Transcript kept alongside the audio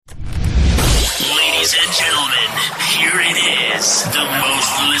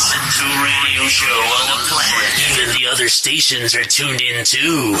go-to radio show on the planet. Even the other stations are tuned in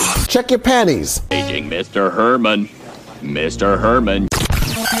too. Check your panties. Paging Mr. Herman. Mr. Herman.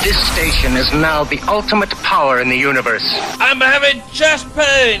 This station is now the ultimate power in the universe. I'm having chest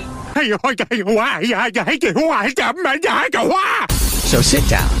pain. So sit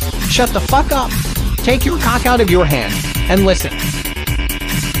down, shut the fuck up, take your cock out of your hand, and listen.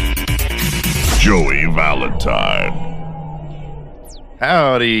 Joey Valentine.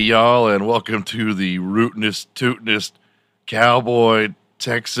 Howdy, y'all, and welcome to the rootinest, tootinest, cowboy,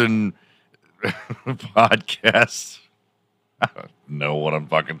 Texan podcast. I don't know what I'm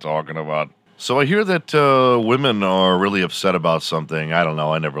fucking talking about. So I hear that women are really upset about something. I don't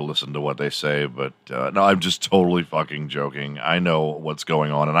know. I never listen to what they say, but no, I'm just totally fucking joking. I know what's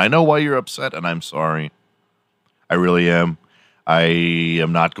going on, and I know why you're upset, and I'm sorry. I really am. I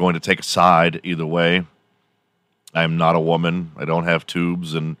am not going to take a side either way. I'm not a woman. I don't have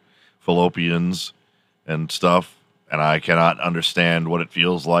tubes and fallopians and stuff, and I cannot understand what it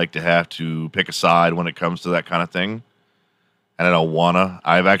feels like to have to pick a side when it comes to that kind of thing. And I don't wanna.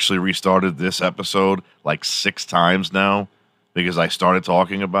 I've actually restarted this episode like 6 times now because I started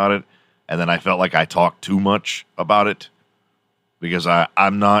talking about it, and then I felt like I talked too much about it because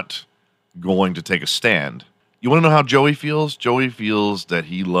I'm not going to take a stand. You want to know how Joey feels? Joey feels that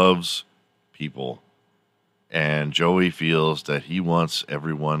he loves people, and Joey feels that he wants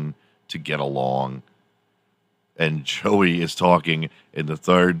everyone to get along, and Joey is talking in the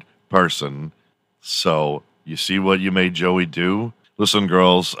third person, so... You see what you made Joey do? Listen,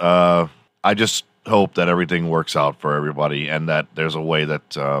 girls, I just hope that everything works out for everybody and that there's a way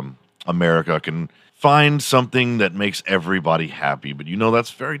that America can find something that makes everybody happy. But, that's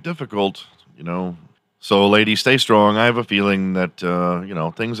very difficult, So, ladies, stay strong. I have a feeling that,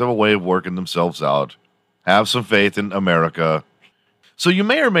 things have a way of working themselves out. Have some faith in America. So you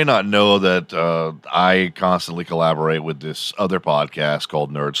may or may not know that I constantly collaborate with this other podcast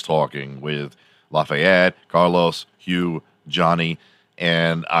called Nerds Talking with Lafayette, Carlos, Hugh, Johnny,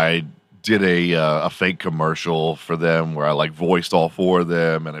 and I did a fake commercial for them where I voiced all 4 of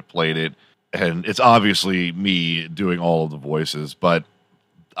them and I played it, and it's obviously me doing all of the voices, but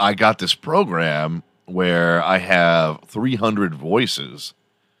I got this program where I have 300 voices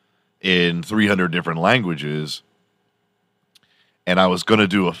in 300 different languages, and I was going to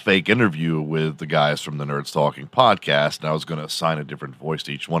do a fake interview with the guys from the Nerds Talking podcast, and I was going to assign a different voice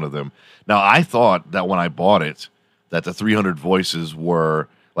to each one of them. Now, I thought that when I bought it, that the 300 voices were,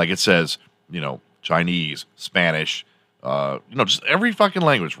 like it says, Chinese, Spanish, just every fucking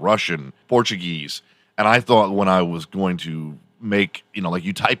language, Russian, Portuguese. And I thought when I was going to make,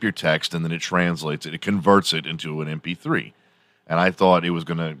 you type your text and then it translates it, it converts it into an MP3. And I thought it was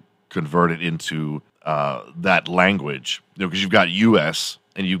going to convert it into that language, because you've got U.S.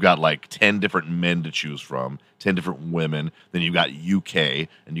 and you've got 10 different men to choose from, 10 different women. Then you've got U.K.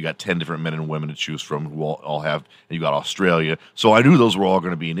 and you got 10 different men and women to choose from who all have, and you got Australia. So I knew those were all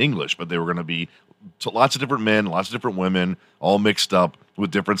going to be in English, but they were going to be lots of different men, lots of different women, all mixed up with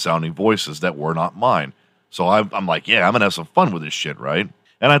different sounding voices that were not mine. So I'm like, yeah, I'm going to have some fun with this shit, right?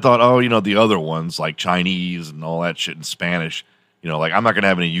 And I thought, the other ones like Chinese and all that shit in Spanish, I'm not going to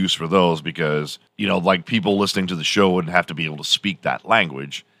have any use for those because, people listening to the show wouldn't have to be able to speak that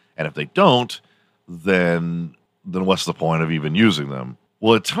language. And if they don't, then what's the point of even using them?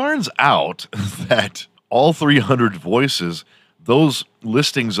 Well, it turns out that all 300 voices, those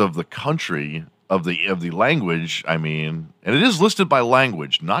listings of the country, of the language, and it is listed by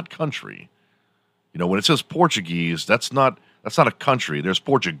language, not country. When it says Portuguese, that's not a country. There's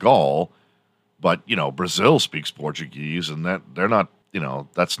Portugal. But, Brazil speaks Portuguese, and that they're not,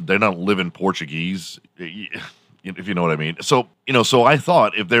 they're not living Portuguese, if you know what I mean. So, so I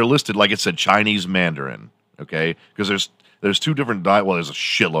thought if they're listed, like it said, Chinese Mandarin, okay? Because there's 2 different, there's a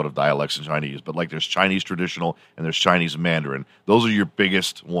shitload of dialects in Chinese, but there's Chinese traditional and there's Chinese Mandarin. Those are your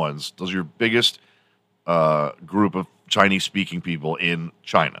biggest ones. Those are your biggest group of Chinese-speaking people in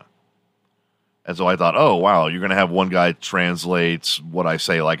China. And so I thought, oh, wow, you're going to have one guy translates what I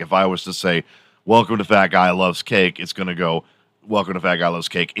say. Like if I was to say, welcome to Fat Guy Loves Cake, it's going to go, welcome to Fat Guy Loves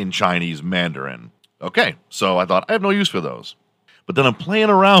Cake in Chinese Mandarin. Okay, so I thought, I have no use for those. But then I'm playing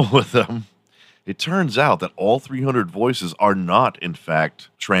around with them. It turns out that all 300 voices are not, in fact,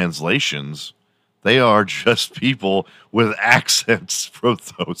 translations. They are just people with accents from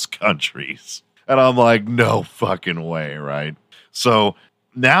those countries. And I'm like, no fucking way, right? So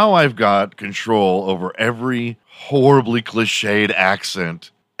now I've got control over every horribly cliched accent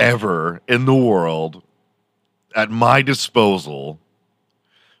ever in the world at my disposal.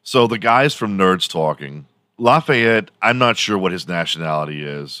 So the guys from Nerds Talking, Lafayette, I'm not sure what his nationality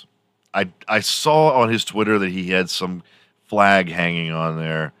is. I saw on his Twitter that he had some flag hanging on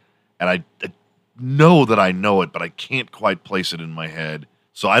there, and I know that I know it, but I can't quite place it in my head.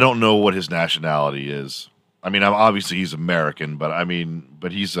 So I don't know what his nationality is. I mean, obviously he's American, but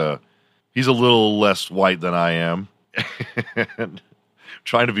he's a little less white than I am.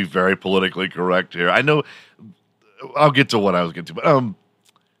 Trying to be very politically correct here. I know I'll get to what I was getting to, but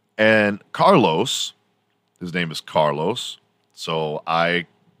and Carlos, his name is Carlos. So I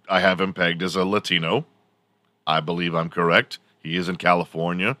have him pegged as a Latino. I believe I'm correct. He is in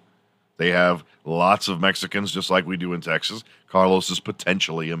California. They have lots of Mexicans, just like we do in Texas. Carlos is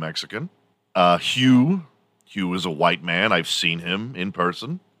potentially a Mexican. Hugh is a white man. I've seen him in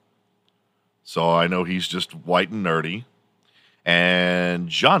person. So I know he's just white and nerdy. And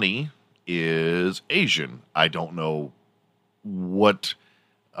Johnny is Asian. I don't know what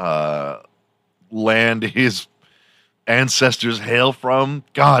land his ancestors hail from.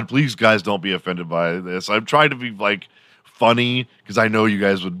 God, please, guys, don't be offended by this. I'm trying to be, like, funny, because I know you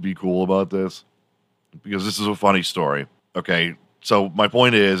guys would be cool about this, because this is a funny story. Okay, so my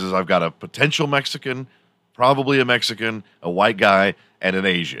point is I've got a potential Mexican, probably a Mexican, a white guy, and an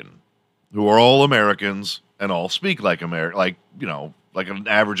Asian, who are all Americans and all speak like like an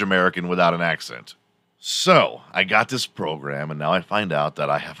average American without an accent. So I got this program, and now I find out that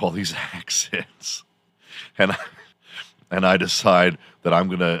I have all these accents, and I decide that I'm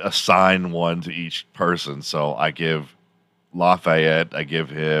going to assign one to each person. So I give Lafayette, I give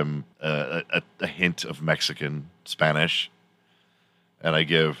him a hint of Mexican, Spanish, and I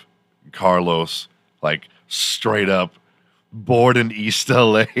give Carlos, like, straight up born in East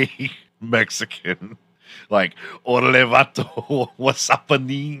LA, Mexican, like, orale vato, what's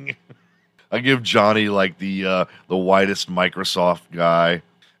happening? I give Johnny, like, the whitest Microsoft guy,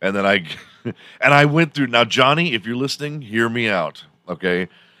 and then I went through. Now, Johnny, if you're listening, hear me out, okay?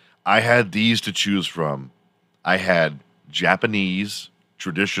 I had these to choose from. I had Japanese,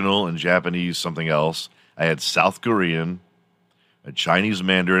 traditional, and Japanese something else. I had South Korean, a Chinese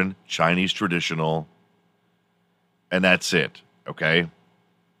Mandarin, Chinese traditional, and that's it, okay?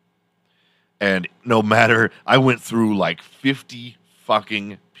 And no matter, I went through like 50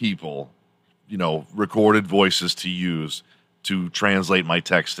 fucking people, recorded voices to use to translate my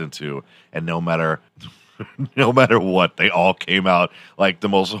text into, and no matter what, they all came out like the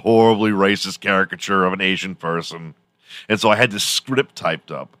most horribly racist caricature of an Asian person. And so I had this script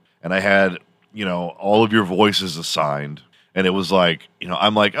typed up, and I had, all of your voices assigned. And it was like,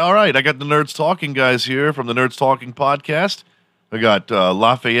 I'm like, all right, I got the Nerds Talking guys here from the Nerds Talking podcast. I got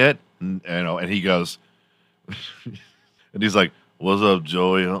Lafayette, and he goes, and he's like, what's up,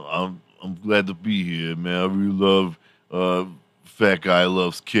 Joey? I'm glad to be here, man. I really love Fat Guy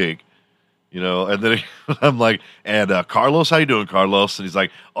Loves Cake. And then I'm like, and Carlos, how you doing, Carlos? And he's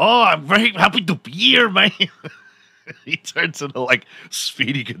like, oh, I'm very happy to be here, man. He turns into like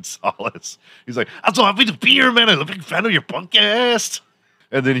Speedy Gonzalez. He's like, I'm so happy to be here, man. I'm a big fan of your podcast.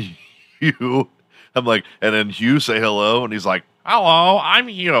 And then Hugh, I'm like, and then Hugh say hello, and he's like, hello, I'm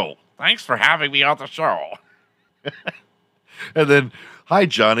Hugh. Thanks for having me on the show. And then, hi,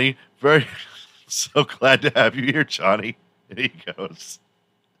 Johnny. Very so glad to have you here, Johnny. And he goes,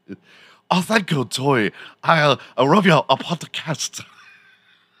 oh, thank you, Joy. I love your podcast.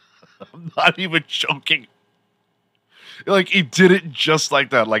 I'm not even joking. Like, he did it just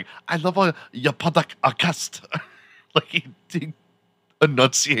like that. Like, I love your podcast. Like, he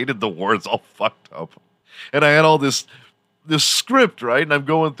enunciated the words all fucked up. And I had all this script, right? And I'm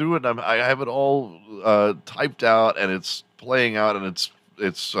going through it, and I have it all typed out, and it's playing out, and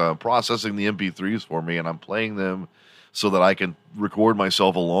it's processing the MP3s for me, and I'm playing them so that I can record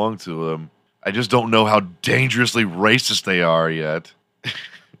myself along to them. I just don't know how dangerously racist they are yet.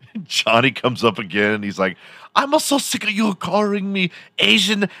 Johnny comes up again, and he's like, I'm so sick of you calling me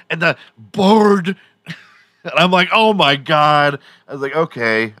Asian and the bird. And I'm like, oh my God. I was like,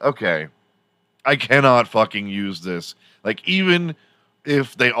 okay. I cannot fucking use this. Like, even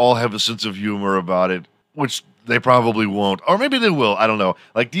if they all have a sense of humor about it, which they probably won't, or maybe they will, I don't know.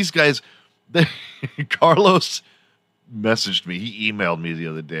 Like, these guys, Carlos messaged me, he emailed me the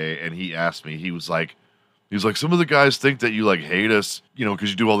other day, and he asked me, he was like, some of the guys think that you, like, hate us, because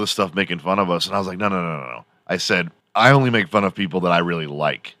you do all this stuff making fun of us. And I was like, no. I said, I only make fun of people that I really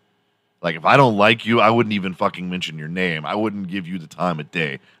like. Like, if I don't like you, I wouldn't even fucking mention your name. I wouldn't give you the time of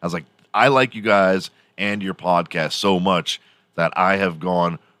day. I was like, I like you guys and your podcast so much that I have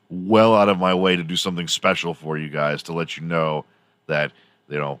gone well out of my way to do something special for you guys, to let you know that,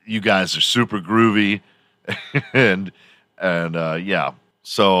 you guys are super groovy. and yeah.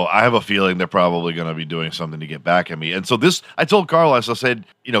 So I have a feeling they're probably going to be doing something to get back at me. And so I told Carlos, I said,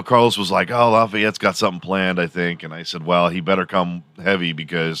 Carlos was like, oh, Lafayette's got something planned, I think. And I said, well, he better come heavy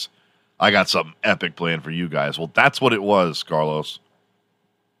because I got something epic planned for you guys. Well, that's what it was, Carlos.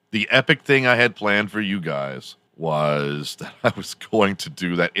 The epic thing I had planned for you guys was that I was going to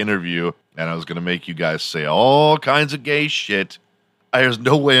do that interview and I was going to make you guys say all kinds of gay shit. There's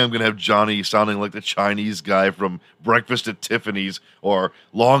no way I'm going to have Johnny sounding like the Chinese guy from Breakfast at Tiffany's or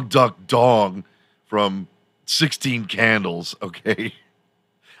Long Duck Dong from 16 Candles, okay?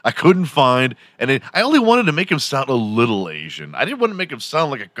 I couldn't find, I only wanted to make him sound a little Asian. I didn't want to make him sound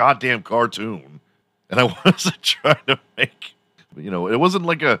like a goddamn cartoon. And I wasn't trying to make, it wasn't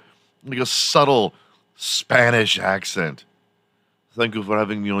like a subtle Spanish accent. Thank you for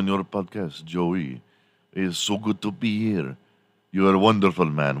having me on your podcast, Joey. It is so good to be here. You are a wonderful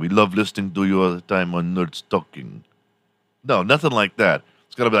man. We love listening to your time on Nerds Talking. No, nothing like that.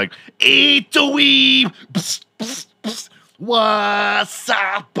 It's got to be like, hey, Joey, what's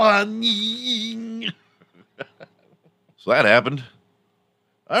happening? So that happened.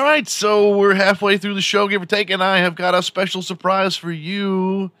 All right, so we're halfway through the show, give or take, and I have got a special surprise for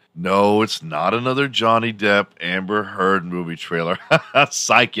you. No, it's not another Johnny Depp, Amber Heard movie trailer.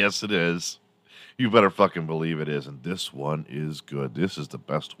 Psych, yes it is. You better fucking believe it is, and this one is good. This is the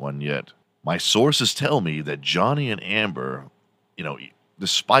best one yet. My sources tell me that Johnny and Amber,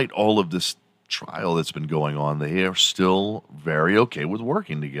 despite all of this trial that's been going on, they are still very okay with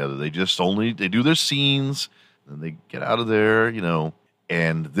working together. They do their scenes, and they get out of there,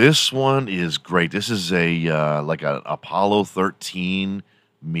 And this one is great. This is like an Apollo 13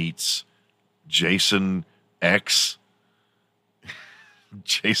 meets Jason X.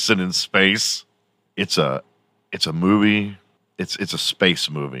 Jason in space. It's a movie. It's a space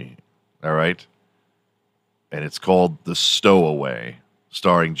movie. All right. And it's called The Stowaway,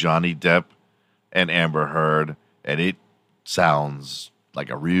 starring Johnny Depp and Amber Heard. And it sounds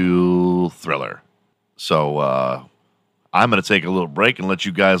like a real thriller. So, I'm going to take a little break and let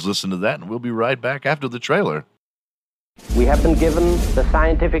you guys listen to that, and we'll be right back after the trailer. We have been given the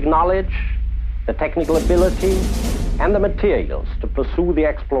scientific knowledge, the technical ability, and the materials to pursue the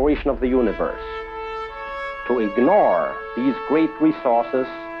exploration of the universe. To ignore these great resources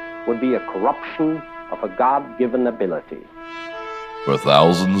would be a corruption of a God-given ability. For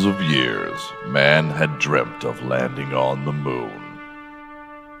thousands of years, man had dreamt of landing on the moon.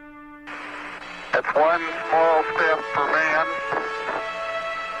 It's one small step for man,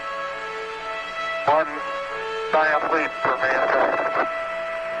 one giant leap for mankind.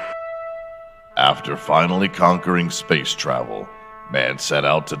 After finally conquering space travel, man set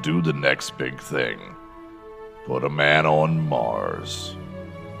out to do the next big thing. Put a man on Mars.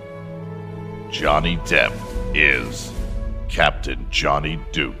 Johnny Depp is Captain Johnny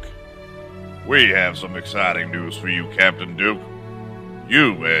Duke. We have some exciting news for you, Captain Duke.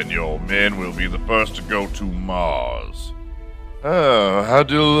 You and your men will be the first to go to Mars. Oh, how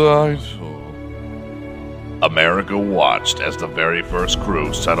delightful. America watched as the very first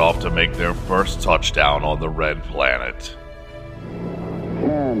crew set off to make their first touchdown on the Red Planet.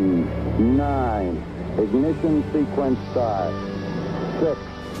 10, 9, ignition sequence start. 6,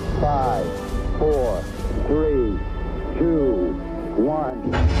 5, 4, 3, 2,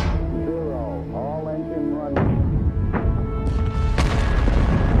 1, 0. All engine running.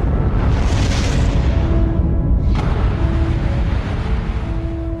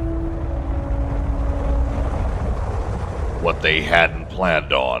 What they hadn't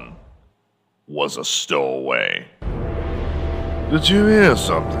planned on was a stowaway. Did you hear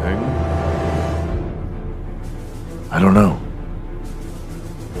something? I don't know.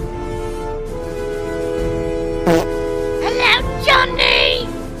 Hello, Johnny!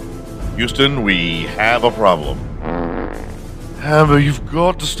 Houston, we have a problem. Amber, you've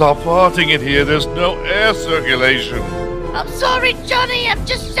got to stop farting in here. There's no air circulation. I'm sorry, Johnny. I'm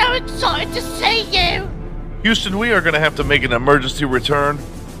just so excited to see you. Houston, we are going to have to make an emergency return.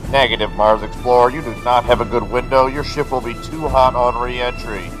 Negative, Mars Explorer. You do not have a good window. Your ship will be too hot on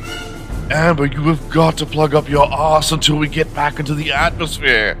re-entry. Amber, you have got to plug up your arse until we get back into the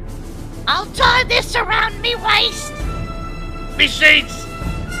atmosphere. I'll tie this around me waist. Me sheets!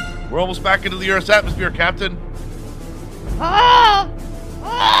 We're almost back into the Earth's atmosphere, Captain. Oh!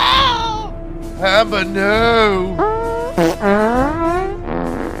 Oh! Amber, no!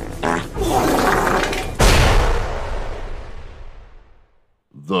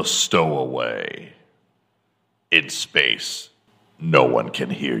 The Stowaway. In space, no one can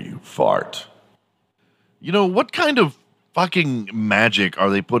hear you fart. What kind of fucking magic are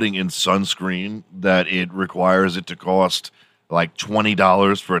they putting in sunscreen that it requires it to cost Like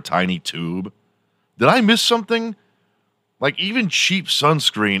 $20 for a tiny tube. Did I miss something? Like, even cheap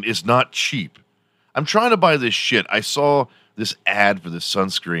sunscreen is not cheap. I'm trying to buy this shit. I saw this ad for this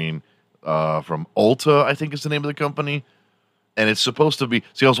sunscreen from Ulta, I think is the name of the company. And it's supposed to be...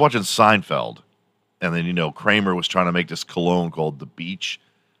 See, I was watching Seinfeld. And then, Kramer was trying to make this cologne called The Beach.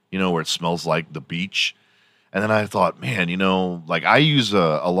 Where it smells like the beach. And then I thought, man, like I use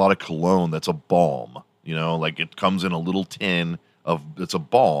a lot of cologne that's a balm. Like it comes in a little tin it's a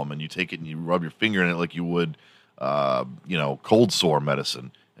balm. And you take it and you rub your finger in it like you would, cold sore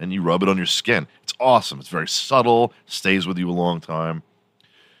medicine. And you rub it on your skin. It's awesome. It's very subtle. Stays with you a long time.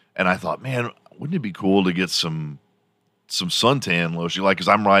 And I thought, man, wouldn't it be cool to get some suntan lotion? Like, because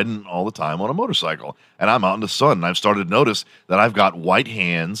I'm riding all the time on a motorcycle. And I'm out in the sun. And I've started to notice that I've got white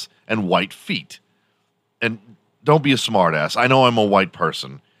hands and white feet. And don't be a smartass. I know I'm a white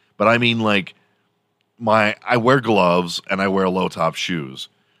person. But I mean, like, I wear gloves and I wear low-top shoes.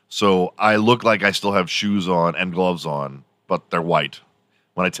 So I look like I still have shoes on and gloves on. But they're white.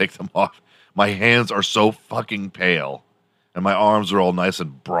 When I take them off, my hands are so fucking pale. And my arms are all nice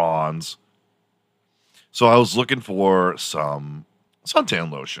and bronze. So I was looking for some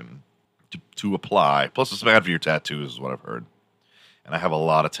suntan lotion to apply. Plus, it's bad for your tattoos, is what I've heard. And I have a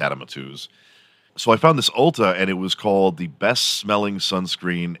lot of tattoos. So I found this Ulta, and it was called the best-smelling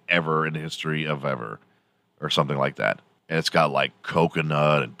sunscreen ever in the history of ever. Or something like that. And it's got, like,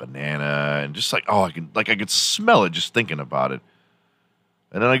 coconut and banana. And just like, I could smell it just thinking about it.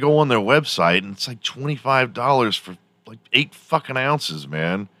 And then I go on their website, and it's like $25 for like 8 fucking ounces,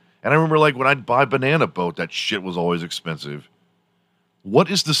 man. And I remember, like, when I'd buy Banana Boat, that shit was always expensive.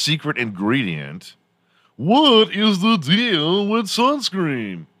 What is the secret ingredient? What is the deal with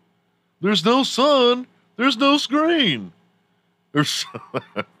sunscreen? There's no sun. There's no screen. There's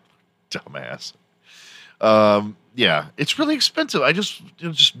dumbass. Yeah, it's really expensive. I just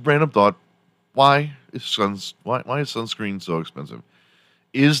random thought, why is sunscreen so expensive?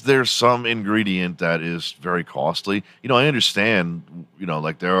 Is there some ingredient that is very costly? I understand,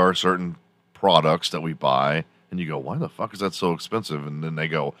 like there are certain products that we buy and you go, why the fuck is that so expensive? And then they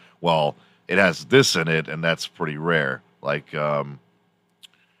go, well, it has this in it and that's pretty rare. Like, I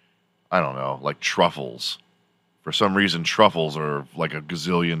don't know, like truffles. For some reason, truffles are like a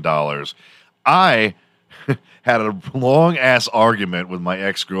gazillion dollars. I had a long-ass argument with my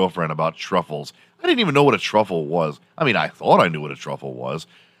ex-girlfriend about truffles. I didn't even know what a truffle was. I mean, I thought I knew what a truffle was.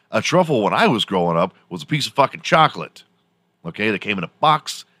 A truffle, when I was growing up, was a piece of fucking chocolate. Okay, they came in a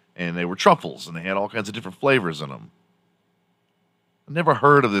box, and they were truffles, and they had all kinds of different flavors in them. I never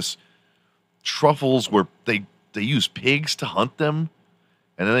heard of this truffles where they use pigs to hunt them,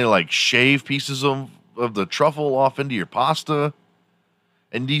 and then they, like, shave pieces of the truffle off into your pasta.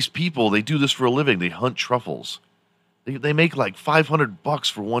 And these people, they do this for a living. They hunt truffles. They make like $500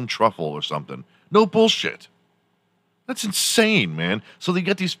 for one truffle or something. No bullshit. That's insane, man. So they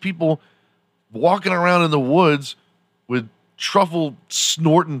get these people walking around in the woods with truffle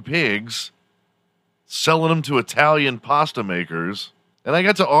snorting pigs, selling them to Italian pasta makers. And I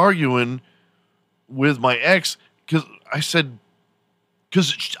got to arguing with my ex because I said,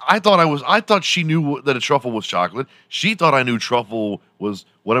 because I thought she knew that a truffle was chocolate. She thought I knew truffle was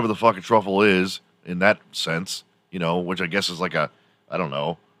whatever the fuck a truffle is in that sense, which I guess is like a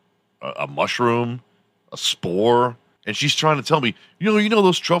mushroom, a spore. And she's trying to tell me, you know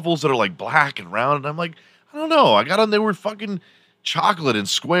those truffles that are like black and round. And I'm like, I don't know. I got on, they were fucking chocolate and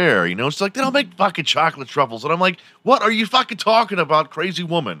square. It's like, they don't make fucking chocolate truffles. And I'm like, what are you fucking talking about, crazy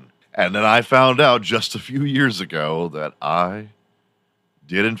woman? And then I found out just a few years ago that I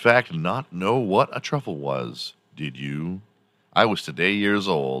did in fact not know what a truffle was. Did you? I was today years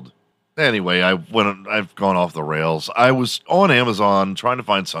old. Anyway, I've gone off the rails. I was on Amazon trying to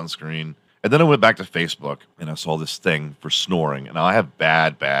find sunscreen, and then I went back to Facebook, and I saw this thing for snoring. And I have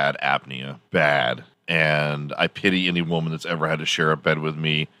bad apnea. Bad. And I pity any woman that's ever had to share a bed with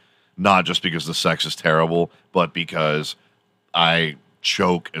me, not just because the sex is terrible, but because I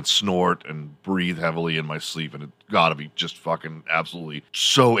choke and snort and breathe heavily in my sleep, and it's gotta be just fucking absolutely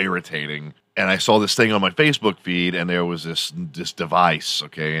so irritating. And I saw this thing on my Facebook feed, and there was this device,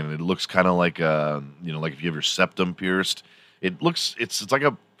 okay, and it looks kind of like like if you have your septum pierced, it's like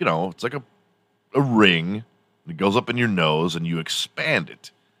a ring. It goes up in your nose, and you expand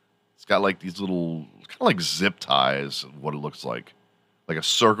it. It's got like these little, kind of like zip ties, what it looks like a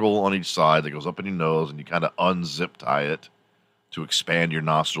circle on each side that goes up in your nose, and you kind of unzip tie it to expand your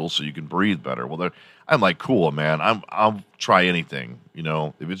nostrils so you can breathe better. Well, I'm like, cool, man. I'll try anything,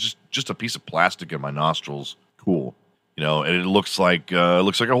 If it's just a piece of plastic in my nostrils, cool, And it looks like a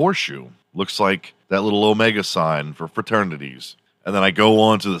horseshoe. Looks like that little omega sign for fraternities. And then I go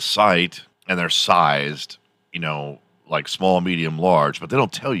onto the site, and they're sized, like small, medium, large, but they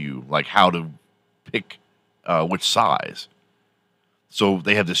don't tell you like how to pick which size. So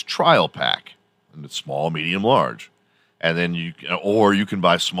they have this trial pack, and it's small, medium, large. And then you can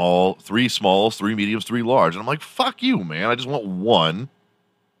buy three smalls, 3 mediums, 3 large. And I'm like, fuck you, man. I just want one.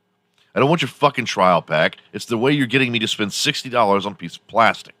 I don't want your fucking trial pack. It's the way you're getting me to spend $60 on a piece of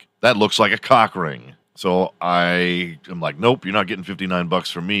plastic. That looks like a cock ring. So I am like, nope, you're not getting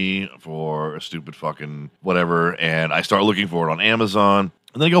 $59 from me for a stupid fucking whatever. And I start looking for it on Amazon.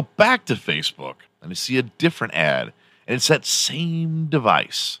 And then I go back to Facebook and I see a different ad. And it's that same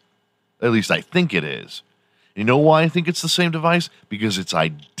device. At least I think it is. You know why I think it's the same device? Because it's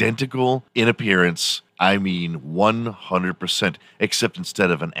identical in appearance. I mean 100%. Except instead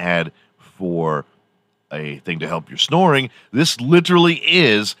of an ad for a thing to help your snoring, this literally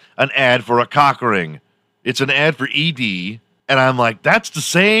is an ad for a cock ring. It's an ad for ED, and I'm like, that's the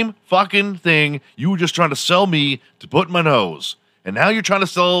same fucking thing you were just trying to sell me to put in my nose. And now you're trying to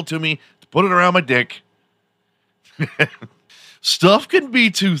sell it to me to put it around my dick. Stuff can be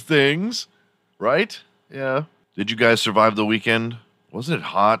two things, right? Yeah. Did you guys survive the weekend? Wasn't it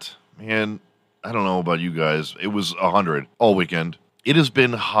hot? Man, I don't know about you guys. It was 100 all weekend. It has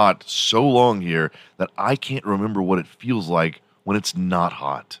been hot so long here that I can't remember what it feels like when it's not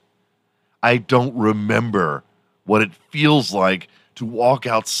hot. I don't remember what it feels like to walk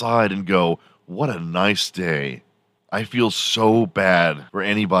outside and go, what a nice day. I feel so bad for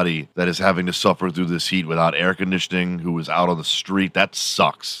anybody that is having to suffer through this heat without air conditioning, who is out on the street. That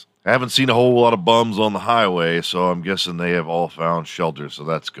sucks. I haven't seen a whole lot of bums on the highway, so I'm guessing they have all found shelter, so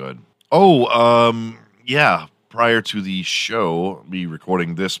that's good. Yeah, prior to the show, me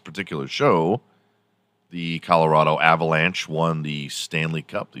recording this particular show, the Colorado Avalanche won the Stanley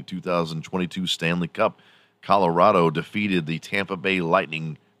Cup, the 2022 Stanley Cup. Colorado defeated the Tampa Bay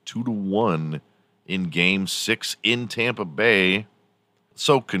Lightning 2-1 in Game 6 in Tampa Bay.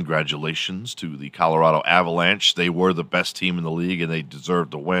 So congratulations to the Colorado Avalanche. They were the best team in the league, and they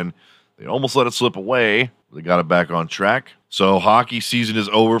deserved to win. They almost let it slip away. They got it back on track. So hockey season is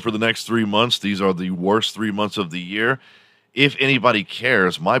over for the next 3 months. These are the worst 3 months of the year. If anybody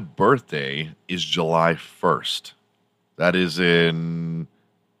cares, my birthday is July 1st. That is in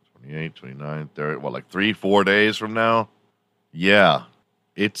 28, 29, 30, 3-4 days from now? Yeah,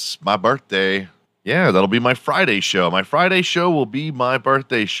 it's my birthday. Yeah, that'll be my Friday show. My Friday show will be my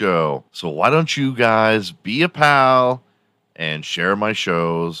birthday show. So why don't you guys be a pal and share my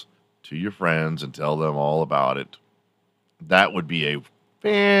shows to your friends and tell them all about it. That would be a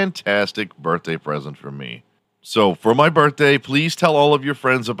fantastic birthday present for me. So for my birthday, please tell all of your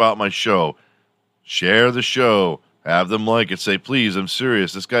friends about my show. Share the show. Have them like it. Say, please, I'm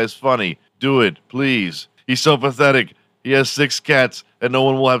serious. This guy's funny. Do it, please. He's so pathetic. He has 6 cats, and no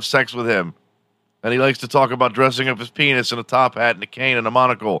one will have sex with him. And he likes to talk about dressing up his penis in a top hat and a cane and a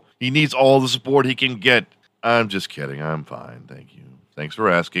monocle. He needs all the support he can get. I'm just kidding. I'm fine. Thank you. Thanks for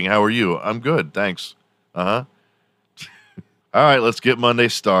asking. How are you? I'm good. Thanks. Uh-huh. All right, let's get Monday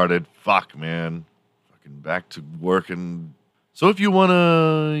started. Fuck, man. Fucking back to work. And so if you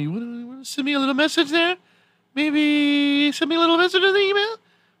wanna send me a little message there, maybe send me a little message in the email.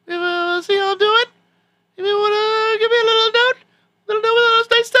 See how I'm doing. Maybe you wanna give me a little note with all this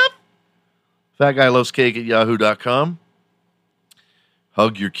nice stuff. FatGuyLovesCake@yahoo.com.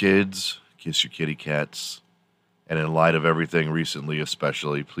 Hug your kids, kiss your kitty cats, and in light of everything recently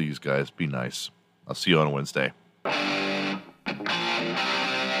especially, please, guys, be nice. I'll see you on Wednesday.